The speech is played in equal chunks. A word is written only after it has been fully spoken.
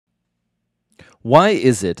Why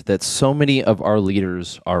is it that so many of our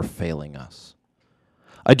leaders are failing us?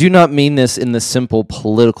 I do not mean this in the simple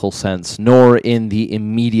political sense, nor in the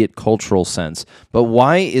immediate cultural sense, but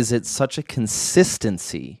why is it such a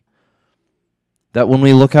consistency that when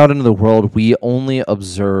we look out into the world, we only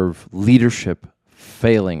observe leadership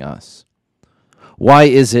failing us? Why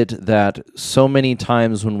is it that so many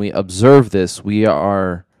times when we observe this, we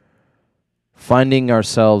are finding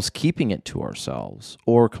ourselves keeping it to ourselves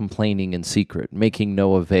or complaining in secret, making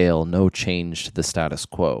no avail, no change to the status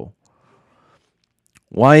quo?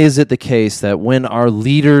 Why is it the case that when our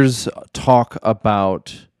leaders talk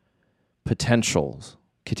about potentials,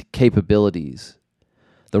 capabilities,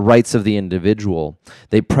 the rights of the individual,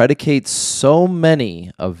 they predicate so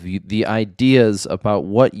many of the ideas about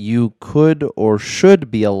what you could or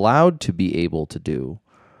should be allowed to be able to do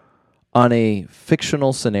on a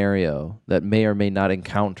fictional scenario that may or may not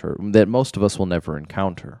encounter, that most of us will never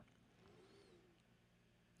encounter?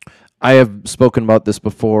 I have spoken about this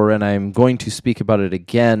before, and I'm going to speak about it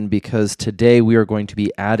again because today we are going to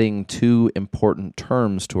be adding two important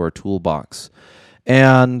terms to our toolbox.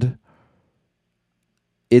 And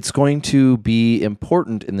it's going to be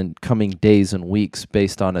important in the coming days and weeks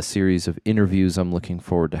based on a series of interviews I'm looking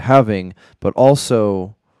forward to having, but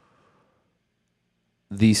also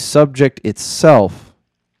the subject itself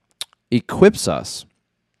equips us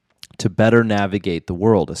to better navigate the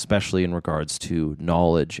world, especially in regards to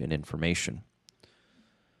knowledge and information.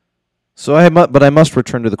 But I must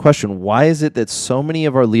return to the question, why is it that so many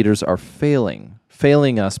of our leaders are failing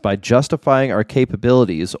us by justifying our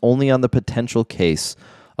capabilities only on the potential case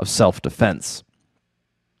of self-defense?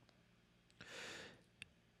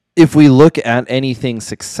 If we look at anything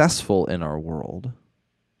successful in our world,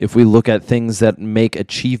 if we look at things that make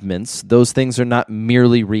achievements, those things are not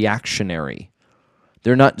merely reactionary.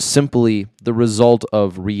 They're not simply the result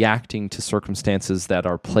of reacting to circumstances that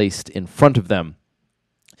are placed in front of them.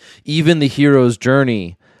 Even the hero's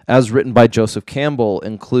journey, as written by Joseph Campbell,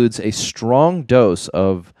 includes a strong dose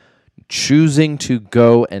of choosing to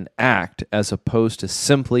go and act as opposed to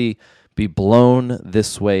simply be blown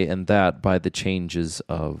this way and that by the changes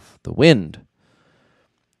of the wind.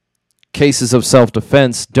 Cases of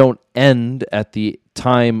self-defense don't end at the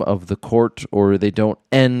time of the court, or they don't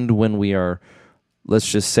end when we are,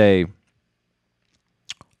 let's just say,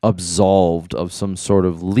 absolved of some sort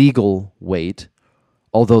of legal weight,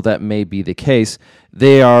 although that may be the case.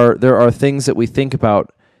 There are things that we think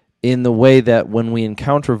about in the way that when we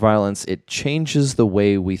encounter violence, it changes the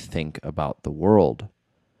way we think about the world,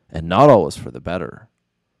 and not always for the better.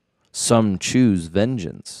 Some choose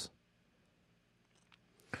vengeance.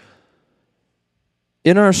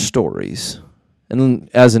 In our stories, and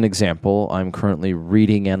as an example, I'm currently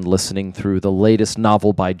reading and listening through the latest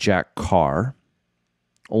novel by Jack Carr,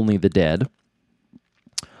 Only the Dead.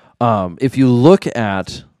 If you look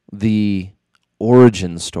at the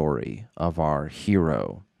origin story of our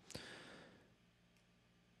hero,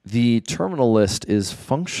 the terminal list is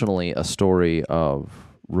functionally a story of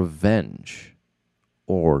revenge,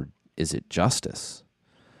 or is it justice?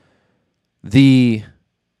 The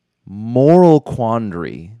moral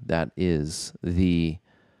quandary that is the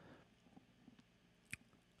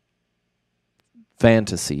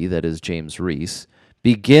fantasy that is James Reese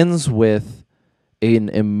begins with an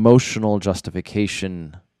emotional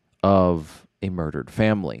justification of a murdered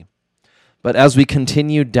family. But as we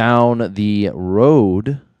continue down the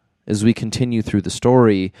road, as we continue through the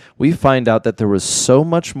story, we find out that there was so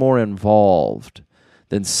much more involved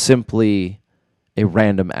than simply a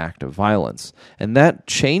random act of violence. And that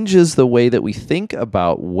changes the way that we think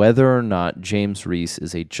about whether or not James Reese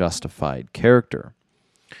is a justified character.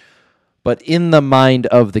 But in the mind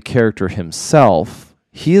of the character himself,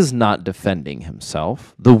 he is not defending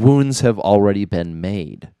himself. The wounds have already been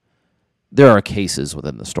made. There are cases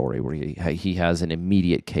within the story where he has an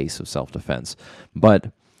immediate case of self-defense.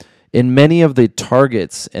 But in many of the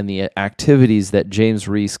targets and the activities that James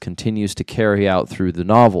Reese continues to carry out through the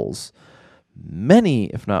novels, many,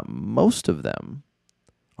 if not most of them,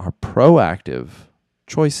 are proactive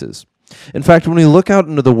choices. In fact, when we look out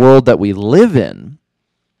into the world that we live in,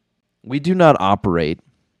 we do not operate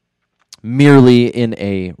merely in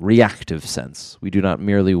a reactive sense. We do not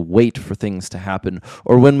merely wait for things to happen.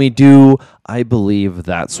 Or when we do, I believe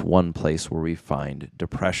that's one place where we find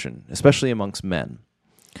depression, especially amongst men.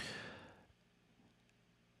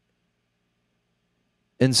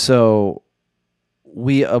 And so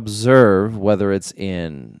we observe, whether it's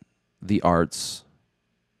in the arts,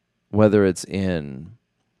 whether it's in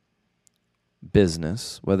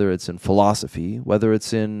business, whether it's in philosophy, whether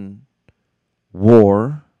it's in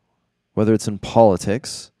war, whether it's in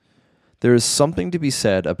politics, there is something to be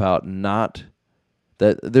said about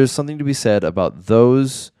there's something to be said about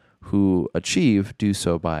those who achieve do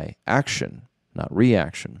so by action, not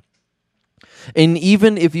reaction. And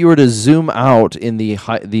even if you were to zoom out in the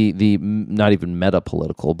not even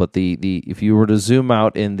meta-political, but if you were to zoom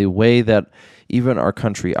out in the way that even our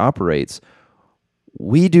country operates,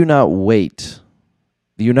 we do not wait.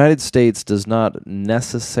 The United States does not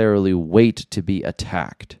necessarily wait to be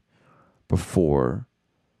attacked before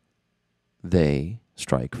they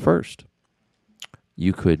strike first.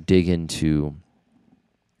 You could dig into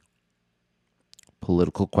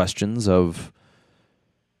political questions of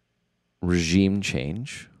regime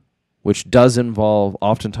change, which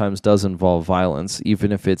oftentimes does involve violence,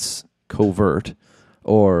 even if it's covert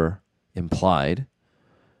or implied.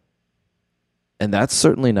 And that's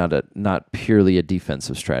certainly not purely a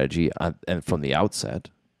defensive strategy. And from the outset,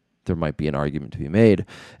 there might be an argument to be made.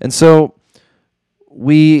 And so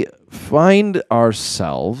we find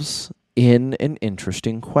ourselves in an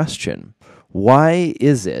interesting question. Why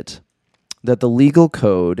is it that the legal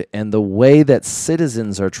code and the way that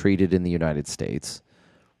citizens are treated in the United States,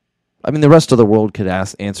 I mean, the rest of the world could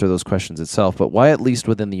answer those questions itself, but why, at least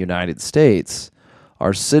within the United States,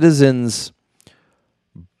 are citizens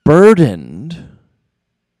burdened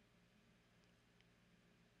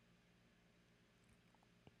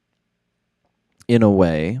in a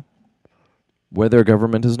way where their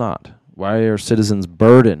government is not? Why are citizens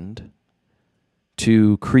burdened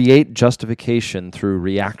to create justification through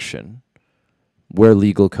reaction, where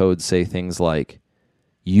legal codes say things like,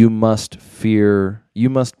 you must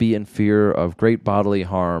be in fear of great bodily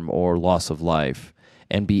harm or loss of life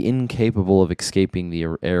and be incapable of escaping the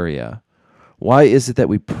area? Why is it that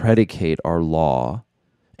we predicate our law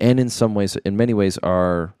and in many ways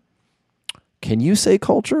our, can you say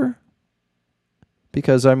culture?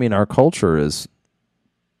 Because, I mean, our culture is,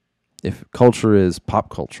 if culture is pop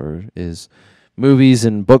culture, is movies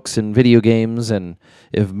and books and video games, and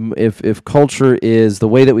if culture is the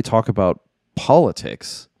way that we talk about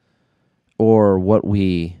politics or what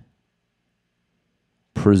we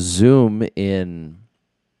presume in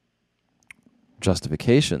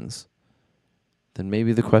justifications, then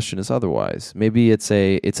maybe the question is otherwise. Maybe it's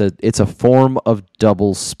a form of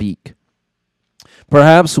double speak.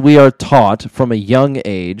 Perhaps we are taught from a young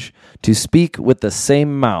age to speak with the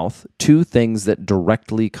same mouth two things that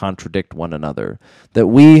directly contradict one another. That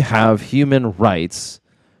we have human rights,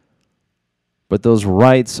 but those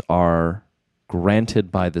rights are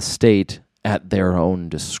granted by the state at their own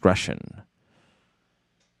discretion.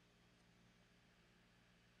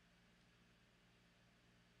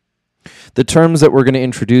 The terms that we're going to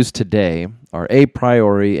introduce today are a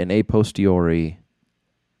priori and a posteriori,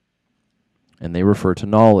 and they refer to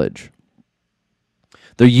knowledge.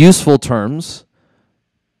 They're useful terms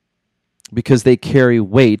because they carry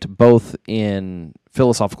weight both in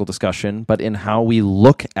philosophical discussion, but in how we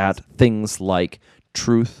look at things like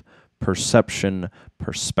truth, perception,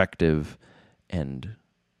 perspective, and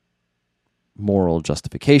moral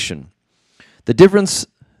justification. The difference,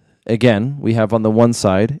 again, we have on the one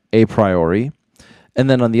side a priori, and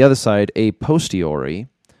then on the other side a posteriori,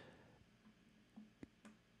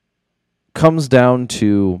 comes down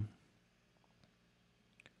to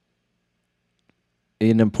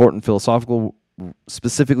an important philosophical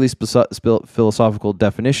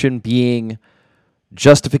definition being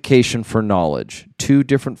justification for knowledge. Two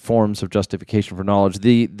different forms of justification for knowledge.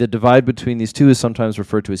 The divide between these two is sometimes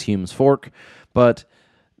referred to as Hume's fork, but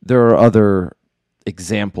there are other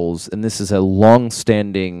examples, and this is a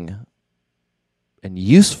long-standing and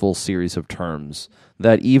useful series of terms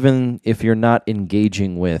that even if you're not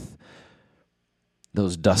engaging with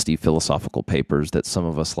those dusty philosophical papers that some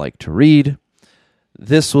of us like to read,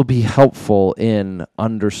 this will be helpful in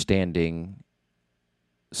understanding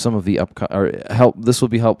some of the this will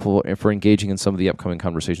be helpful for engaging in some of the upcoming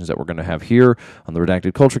conversations that we're going to have here on the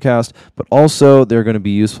Redacted Culture Cast, but also they're going to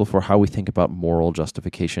be useful for how we think about moral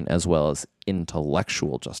justification as well as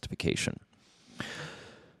intellectual justification.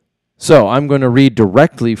 So I'm going to read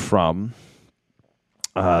directly from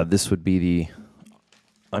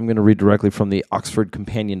I'm going to read directly from the Oxford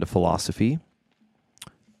Companion to Philosophy.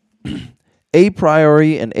 A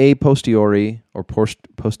priori and a posteriori, or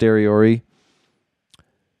posteriori.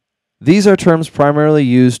 These are terms primarily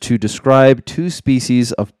used to describe two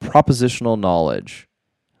species of propositional knowledge,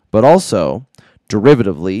 but also,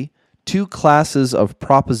 derivatively, two classes of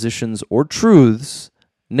propositions or truths,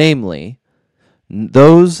 namely,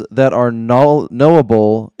 those that are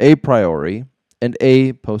knowable a priori and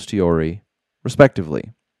a posteriori,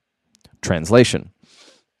 respectively. Translation.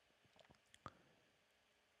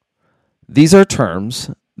 These are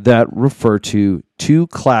terms that refer to two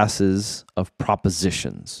classes of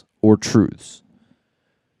propositions or truths,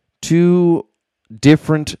 two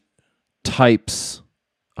different types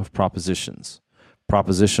of propositions.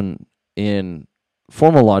 Proposition in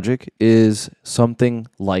formal logic is something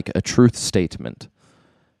like a truth statement,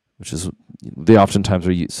 which is they oftentimes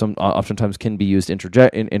are used, oftentimes can be used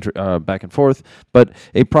back and forth. But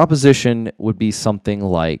a proposition would be something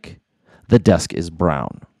like the desk is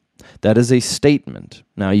brown. That is a statement.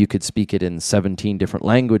 Now you could speak it in 17 different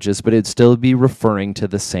languages, but it'd still be referring to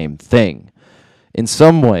the same thing. In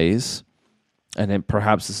some ways, and then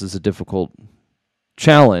perhaps this is a difficult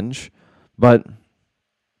challenge, but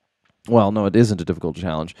well, no, it isn't a difficult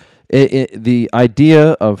challenge. The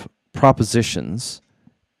idea of propositions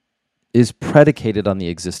is predicated on the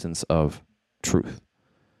existence of truth,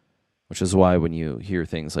 which is why when you hear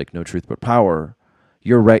things like "no truth but power,"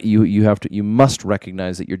 you must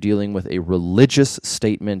recognize that you're dealing with a religious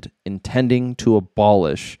statement intending to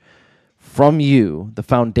abolish from you the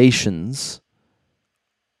foundations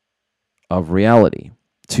of reality,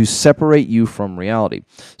 to separate you from reality.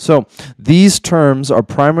 So these terms are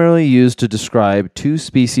primarily used to describe two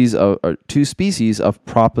species of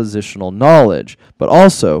propositional knowledge, but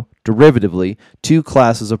also derivatively two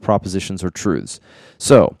classes of propositions or truths.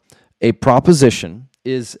 So a proposition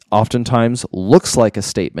is oftentimes looks like a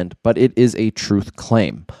statement, but it is a truth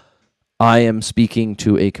claim. I am speaking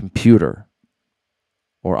to a computer,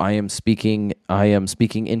 or I am speaking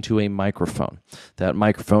into a microphone. That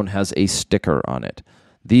microphone has a sticker on it.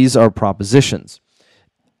 These are propositions.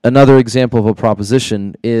 Another example of a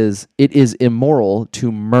proposition is it is immoral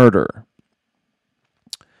to murder.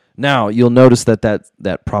 Now, you'll notice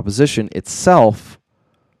that proposition itself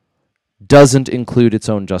doesn't include its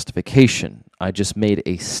own justification. I just made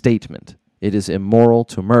a statement. It is immoral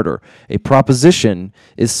to murder. A proposition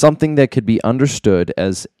is something that could be understood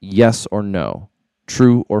as yes or no,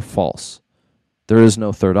 true or false. There is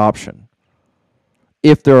no third option.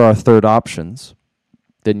 If there are third options,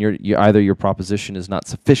 then either your proposition is not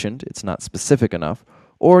sufficient, it's not specific enough,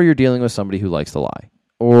 or you're dealing with somebody who likes to lie,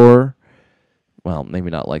 or well, maybe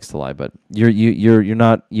not likes to lie, but you're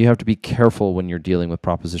not. You have to be careful when you're dealing with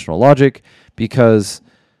propositional logic, because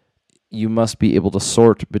you must be able to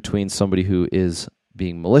sort between somebody who is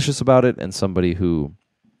being malicious about it and somebody who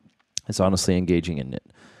is honestly engaging in it.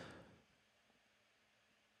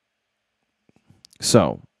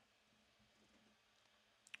 So,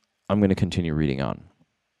 I'm going to continue reading on.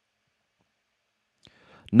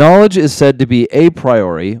 Knowledge is said to be a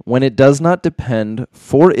priori when it does not depend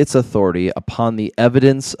for its authority upon the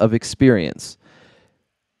evidence of experience,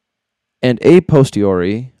 and a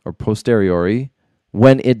posteriori or posteriori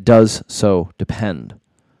when it does so depend.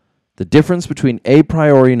 The difference between a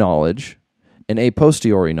priori knowledge and a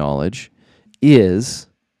posteriori knowledge is,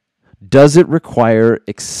 does it require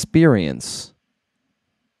experience?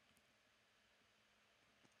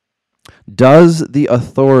 Does the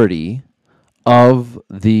authority of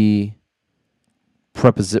the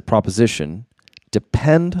proposition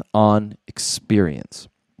depend on experience?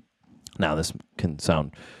 Now, this can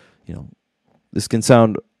sound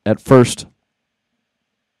at first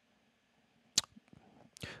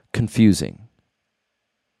confusing.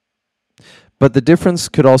 But the difference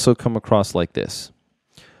could also come across like this.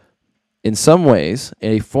 In some ways,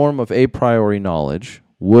 a form of a priori knowledge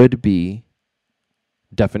would be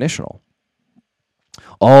definitional.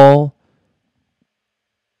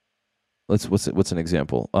 What's an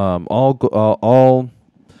example? All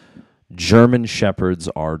German shepherds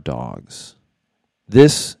are dogs.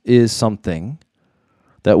 This is something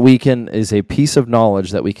that is a piece of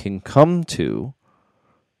knowledge that we can come to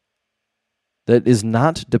that is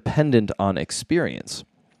not dependent on experience.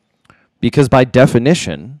 Because by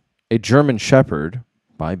definition, a German shepherd,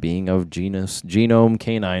 by being of genome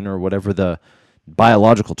canine, or whatever the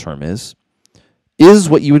biological term is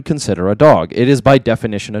what you would consider a dog. It is by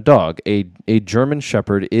definition a dog. A German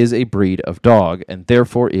shepherd is a breed of dog, and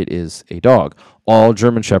therefore it is a dog. All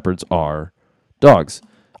German shepherds are dogs.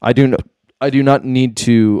 I do not need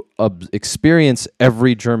to experience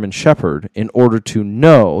every German shepherd in order to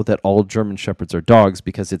know that all German shepherds are dogs,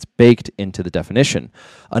 because it's baked into the definition.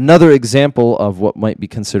 Another example of what might be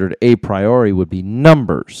considered a priori would be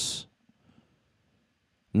numbers.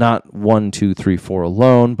 Not 1, 2, 3, 4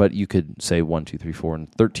 alone, but you could say 1, 2, 3, 4 in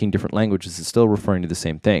 13 different languages. It's still referring to the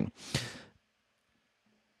same thing.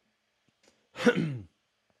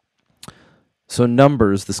 So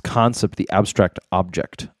numbers, this concept, the abstract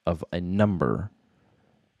object of a number,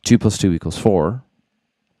 2 + 2 = 4.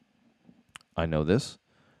 I know this.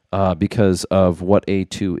 because of what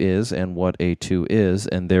A2 is and what A2 is,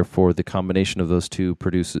 and therefore the combination of those two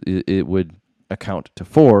it would account to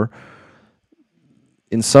 4.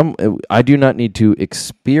 I do not need to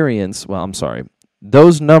experience,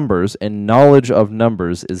 those numbers and knowledge of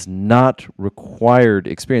numbers is not required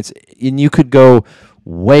experience. And you could go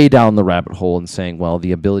way down the rabbit hole and saying, well,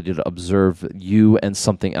 the ability to observe you and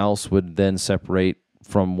something else would then separate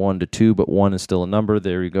from 1 to 2, but 1 is still a number.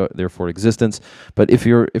 There you go, therefore existence. But if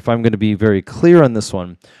I'm going to be very clear on this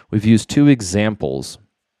one, we've used 2 examples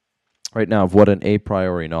right now of what an a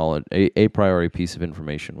priori knowledge, a priori piece of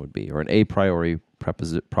information would be, or an a priori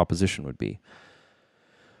proposition would be.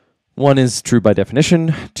 1 is true by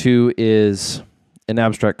definition. 2 is an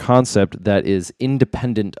abstract concept that is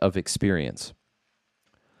independent of experience.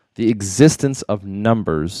 The existence of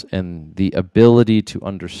numbers and the ability to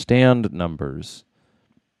understand numbers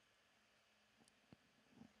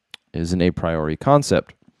is an a priori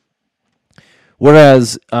concept.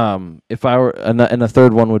 Whereas, if I were, and a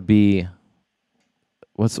third one would be,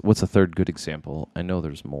 what's a third good example? I know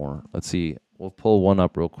there's more. Let's see. We'll pull one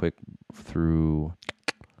up real quick through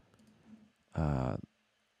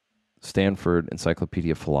Stanford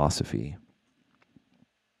Encyclopedia of Philosophy.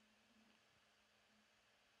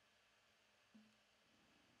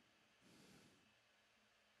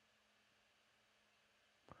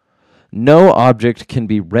 No object can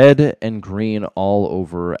be red and green all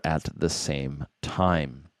over at the same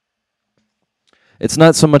time. It's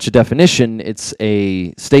not so much a definition, it's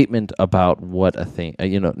a statement about what a thing,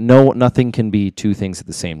 nothing can be 2 things at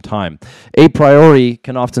the same time. A priori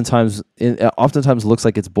can oftentimes looks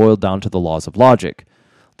like it's boiled down to the laws of logic.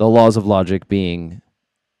 The laws of logic being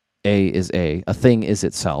A is A, a thing is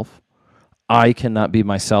itself. I cannot be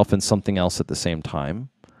myself and something else at the same time.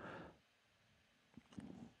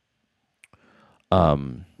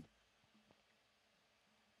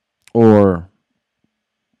 Or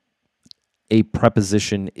a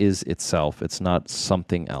preposition is itself. It's not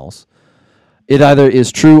something else. It either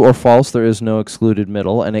is true or false. There is no excluded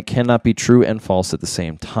middle, and it cannot be true and false at the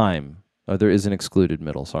same time. Or there is an excluded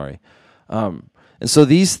middle, sorry. And so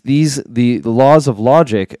the laws of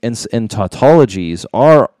logic and tautologies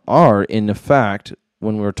are in fact,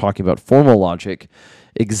 when we're talking about formal logic,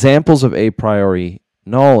 examples of a priori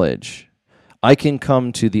knowledge. I can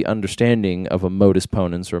come to the understanding of a modus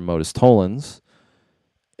ponens or a modus tollens.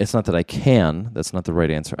 It's not that I can. That's not the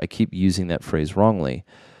right answer. I keep using that phrase wrongly.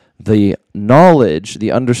 The knowledge,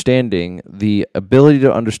 the understanding, the ability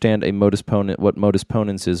to understand a modus ponens, what modus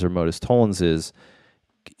ponens is or modus tollens is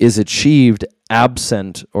achieved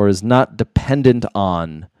absent or is not dependent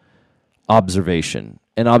on observation.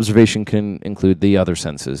 And observation can include the other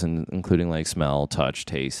senses, including like smell, touch,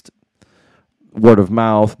 taste, word of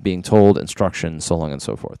mouth, being told, instruction, so on and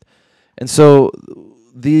so forth. And so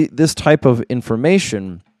this type of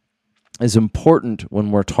information is important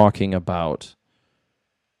when we're talking about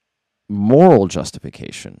moral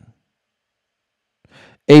justification.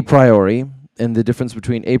 A priori, and the difference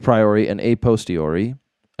between a priori and a posteriori,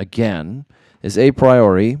 again, is a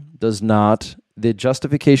priori does not, the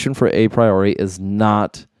justification for a priori is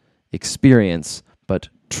not experience, but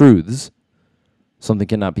truths. Something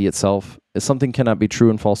cannot be itself, something cannot be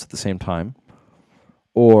true and false at the same time.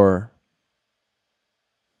 Or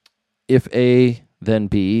if A, then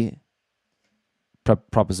B,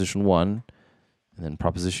 proposition 1, and then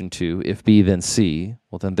proposition 2, if B, then C,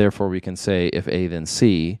 well then therefore we can say if A, then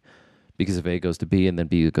C, because if A goes to B and then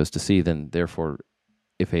B goes to C, then therefore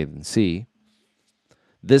if A, then C.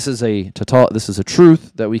 This is a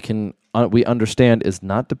truth that we understand is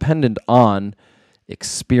not dependent on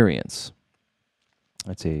experience.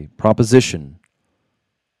 It's a proposition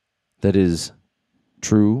that is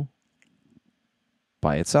true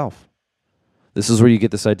by itself. This is where you get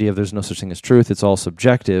this idea of there's no such thing as truth. It's all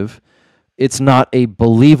subjective. It's not a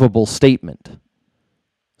believable statement.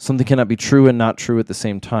 Something cannot be true and not true at the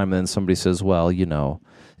same time. And then somebody says, well,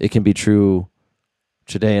 it can be true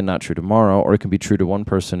today and not true tomorrow, or it can be true to one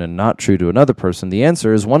person and not true to another person. The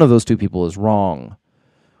answer is one of those two people is wrong,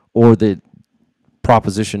 or the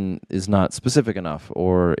proposition is not specific enough,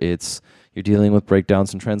 or you're dealing with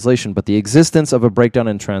breakdowns in translation. But the existence of a breakdown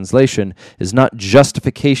in translation is not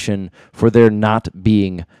justification for there not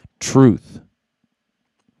being truth.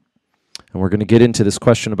 And we're going to get into this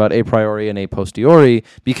question about a priori and a posteriori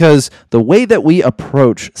because the way that we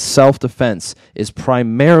approach self-defense is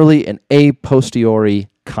primarily an a posteriori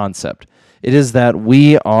concept. It is that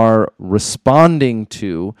we are responding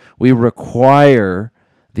to, we require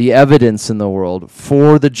the evidence in the world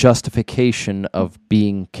for the justification of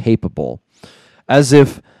being capable. As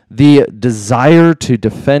if the desire to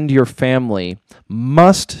defend your family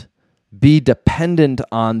must be dependent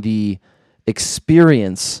on the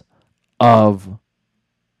experience of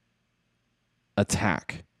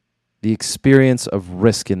attack, the experience of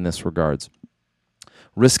risk in this regards.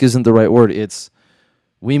 Risk isn't the right word. It's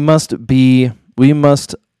we must be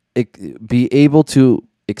able to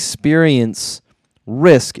experience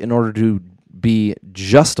risk in order to be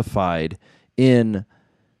justified in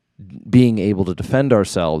being able to defend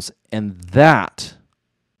ourselves. And that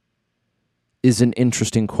is an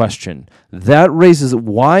interesting question. That raises,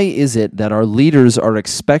 why is it that our leaders are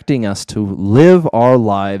expecting us to live our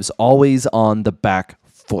lives always on the back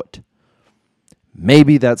foot?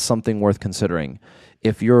 Maybe that's something worth considering.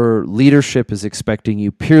 If your leadership is expecting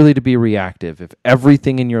you purely to be reactive, if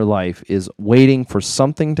everything in your life is waiting for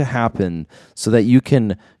something to happen so that you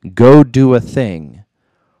can go do a thing,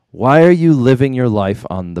 why are you living your life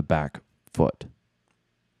on the back foot?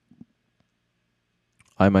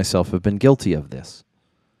 I myself have been guilty of this.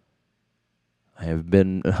 I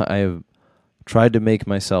have tried to make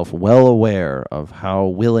myself well aware of how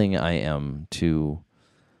willing I am to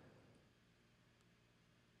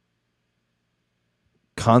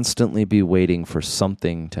constantly be waiting for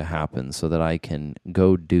something to happen so that I can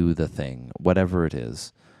go do the thing, whatever it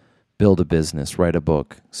is. Build a business, write a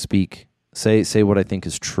book, speak, say what I think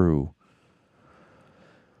is true.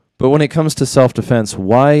 But when it comes to self-defense,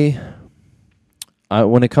 when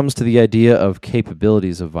it comes to the idea of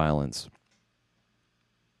capabilities of violence,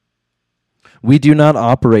 we do not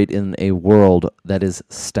operate in a world that is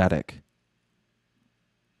static.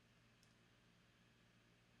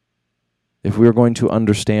 If we are going to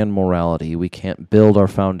understand morality, we can't build our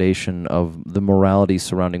foundation of the morality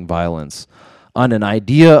surrounding violence on an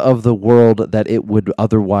idea of the world that it would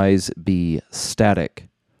otherwise be static.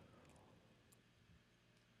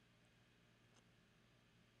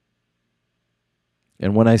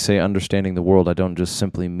 And when I say understanding the world, I don't just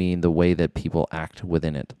simply mean the way that people act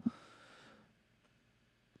within it.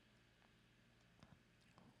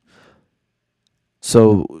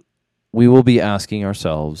 So we will be asking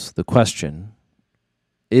ourselves the question,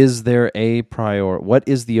 is there a what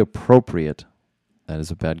is the appropriate, that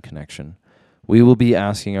is a bad connection. We will be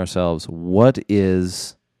asking ourselves, what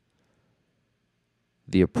is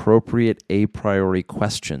the appropriate a priori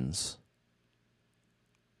questions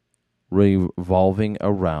revolving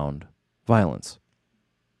around violence?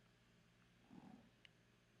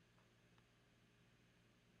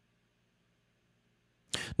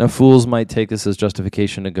 Now, fools might take this as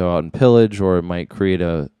justification to go out and pillage, or it might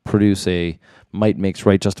produce a might makes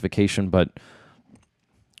right justification, but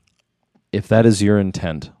if that is your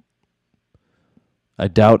intent, I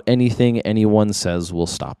doubt anything anyone says will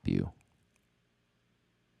stop you.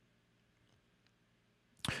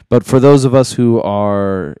 But for those of us who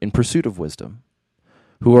are in pursuit of wisdom,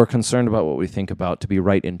 who are concerned about what we think about to be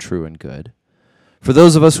right and true and good, for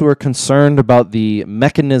those of us who are concerned about the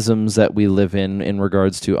mechanisms that we live in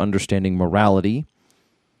regards to understanding morality,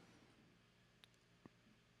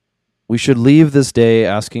 we should leave this day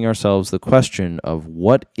asking ourselves the question of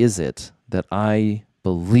what is it that I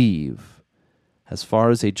believe as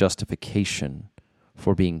far as a justification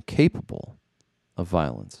for being capable of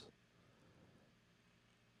violence.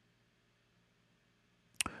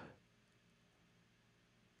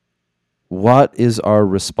 What is our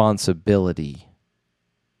responsibility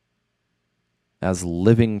as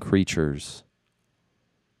living creatures,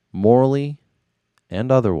 morally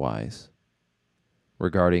and otherwise,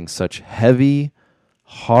 regarding such heavy,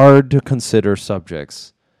 hard to consider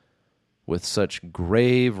subjects with such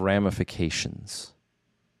grave ramifications?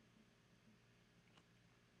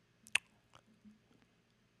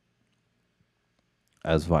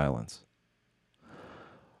 As violence.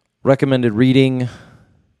 Recommended reading.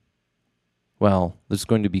 Well, there's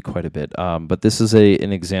going to be quite a bit, but this is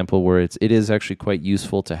an example where it is actually quite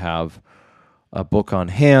useful to have a book on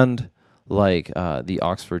hand, like the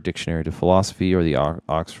Oxford Dictionary to Philosophy or the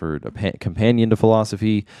Oxford Companion to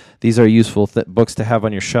Philosophy. These are useful books to have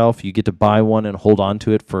on your shelf. You get to buy one and hold on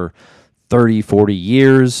to it for 30, 40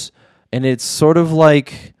 years, and it's sort of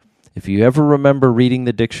like, if you ever remember reading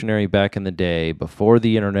the dictionary back in the day, before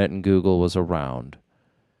the internet and Google was around,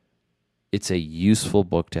 it's a useful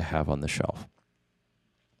book to have on the shelf.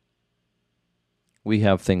 We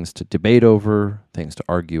have things to debate over, things to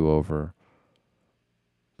argue over.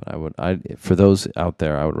 But for those out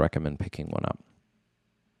there, I would recommend picking one up.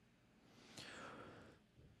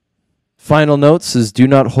 Final notes is do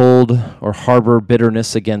not hold or harbor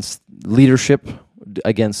bitterness against leadership,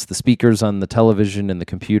 against the speakers on the television and the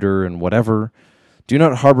computer and whatever. Do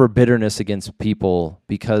not harbor bitterness against people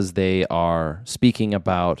because they are speaking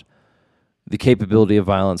about the capability of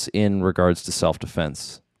violence in regards to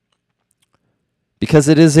self-defense. because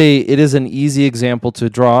it is an easy example to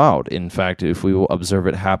draw out. In fact, if we will observe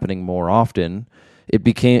it happening more often, it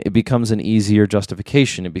becomes an easier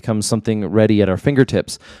justification. It becomes something ready at our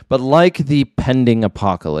fingertips. But like the pending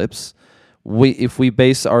apocalypse, if we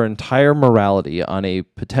base our entire morality on a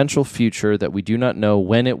potential future that we do not know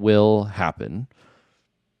when it will happen,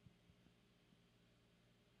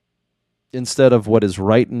 instead of what is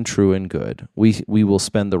right and true and good, we will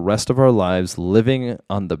spend the rest of our lives living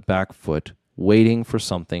on the back foot, waiting for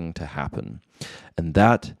something to happen. And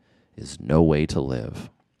that is no way to live.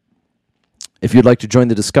 If you'd like to join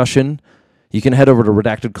the discussion, you can head over to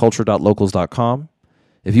redactedculture.locals.com.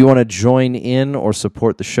 If you want to join in or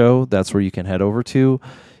support the show, that's where you can head over to.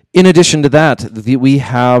 In addition to that, we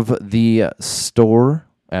have the store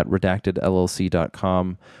at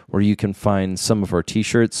redactedllc.com, where you can find some of our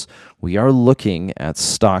t-shirts. We are looking at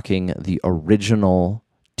stocking the original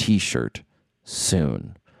t-shirt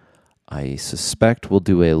soon. I suspect we'll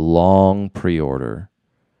do a long pre-order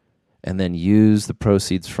and then use the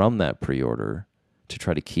proceeds from that pre-order to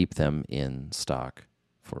try to keep them in stock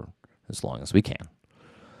for as long as we can.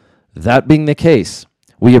 That being the case,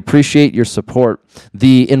 we appreciate your support.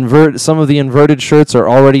 Some of the inverted shirts are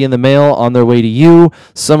already in the mail, on their way to you.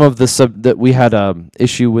 Some of that we had an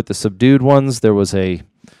issue with the subdued ones.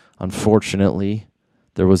 Unfortunately,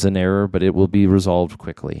 there was an error, but it will be resolved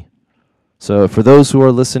quickly. So for those who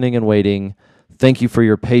are listening and waiting, thank you for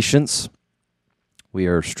your patience. We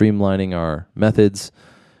are streamlining our methods.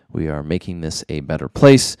 We are making this a better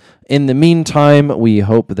place. In the meantime, we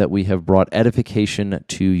hope that we have brought edification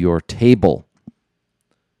to your table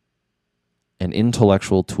and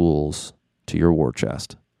intellectual tools to your war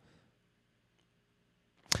chest.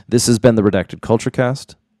 This has been the Redacted Culture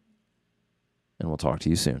Cast, and we'll talk to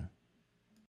you soon.